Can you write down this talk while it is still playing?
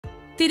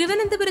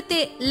തിരുവനന്തപുരത്തെ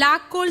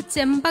ലാക്കോൾ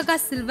ചെമ്പക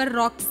സിൽവർ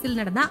റോക്സിൽ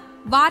നടന്ന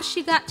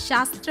വാർഷിക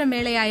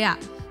ശാസ്ത്രമേളയായ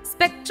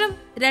സ്പെക്ട്രം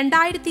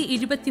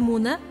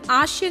 2023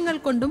 ആശയങ്ങൾ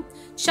കൊണ്ടും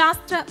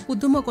ശാസ്ത്ര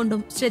പുതുമ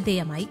കൊണ്ടും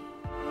ശ്രദ്ധേയമായി.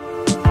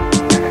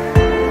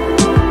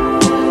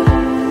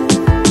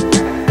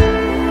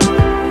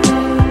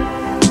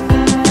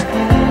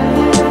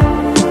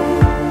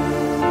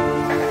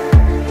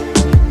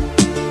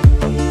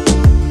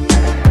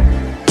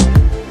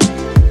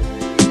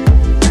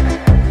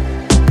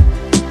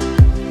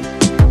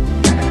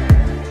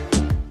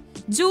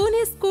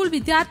 ജൂനിയർ സ്കൂൾ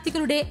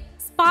വിദ്യാർത്ഥികളുടെ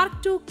സ്പാർക്ക്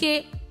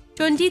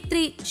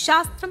 2K23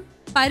 ശാസ്ത്രം,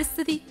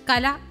 പരിസ്ഥിതി,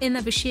 കല എന്ന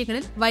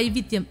വിഷയങ്ങളിൽ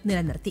വൈവിധ്യം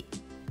നിലനിർത്തി.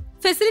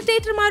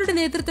 ഫെസിലിറ്റേറ്റർമാരുടെ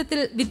നേതൃത്വത്തിൽ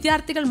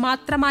വിദ്യാർത്ഥികൾ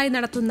മാത്രമായി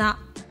നടത്തുന്ന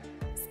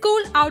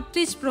സ്കൂൾ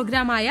ഔട്ട്റീച്ച്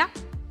പ്രോഗ്രാമായ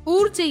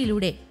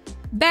ഊർജയിലൂടെ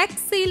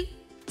ബാക്ക് സെയിൽ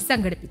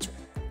സംഘടിപ്പിച്ചു.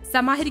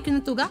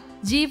 സമാഹരിക്കുന്ന തുക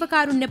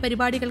ജീവകാരുണ്യ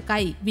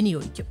പരിപാടികൾക്കായി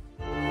വിനിയോഗിക്കും.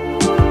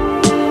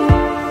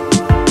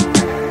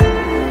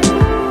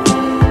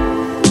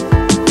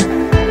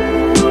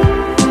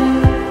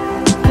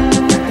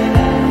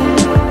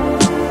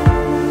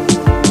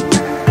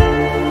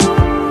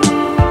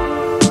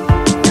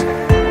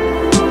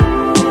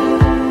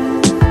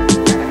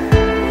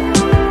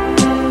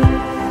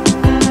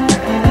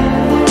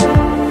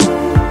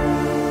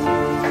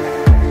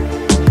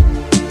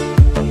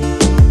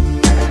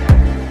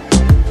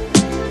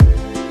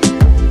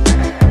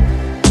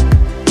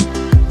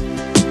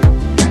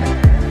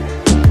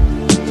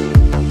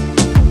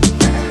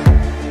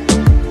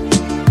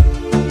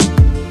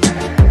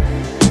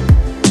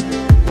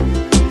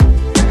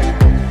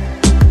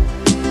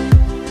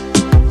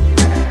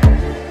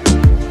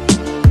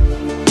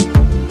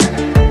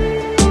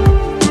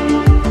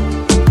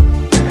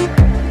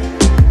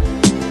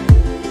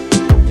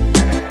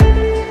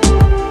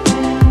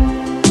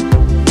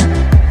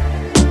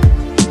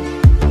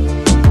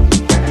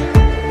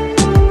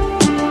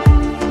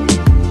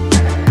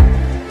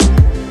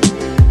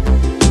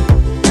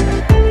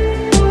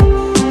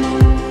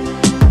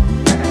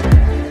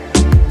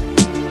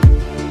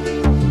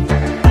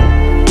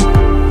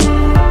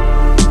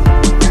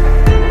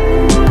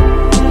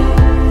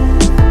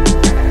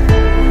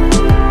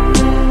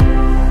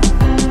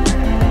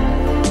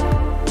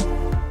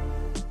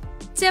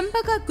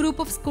 Chempaka Group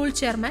of School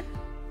Chairman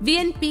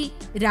VNP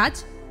Raj,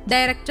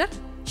 Director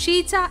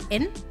Sheecha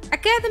N,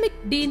 Academic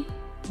Dean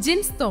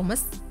Jins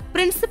Thomas,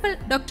 Principal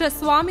Dr.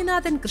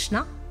 Swaminathan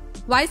Krishna,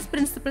 Vice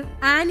Principal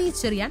Annie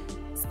Cherian,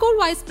 School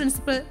Vice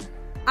Principal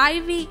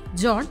Ivy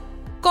John,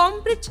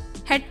 Combridge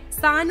Head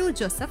Sanu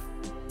Joseph,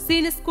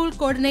 Senior School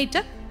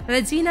Coordinator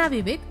Regina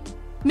Vivek,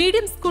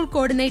 Medium School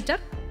Coordinator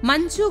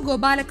Manju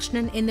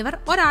Gopalakrishnan എന്നിവർ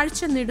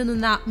ഒരാഴ്ച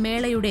നീണ്ടുനിന്ന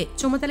മേളയുടെ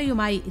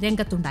ചുമതലയുമായി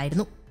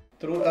രംഗത്തുണ്ടായിരുന്നു.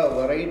 Through a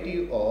variety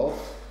of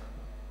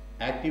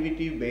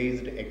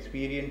activity-based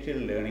experiential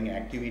learning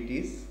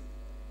activities,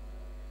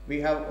 we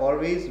have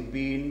always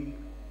been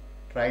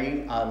trying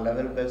our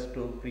level best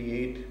to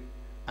create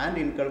and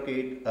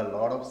inculcate a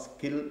lot of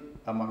skill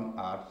among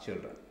our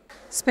children.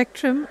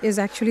 Spectrum is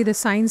actually the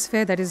science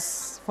fair that is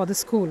for the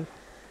school.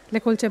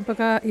 Lakoll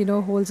Chempaka,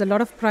 holds a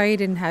lot of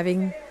pride in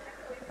having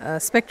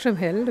Spectrum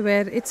held,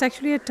 where it's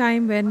actually a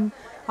time when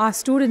our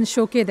students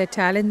showcase their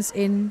talents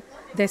in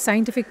their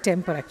scientific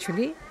temper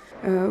actually.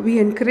 We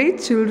encourage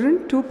children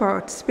to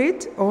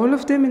participate, all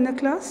of them in the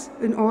class,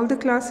 in all the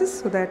classes,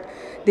 so that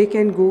they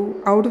can go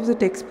out of the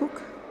textbook,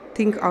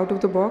 think out of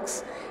the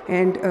box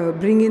and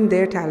bring in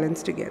their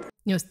talents together.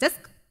 News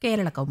Desk,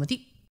 KeralaKaumudi.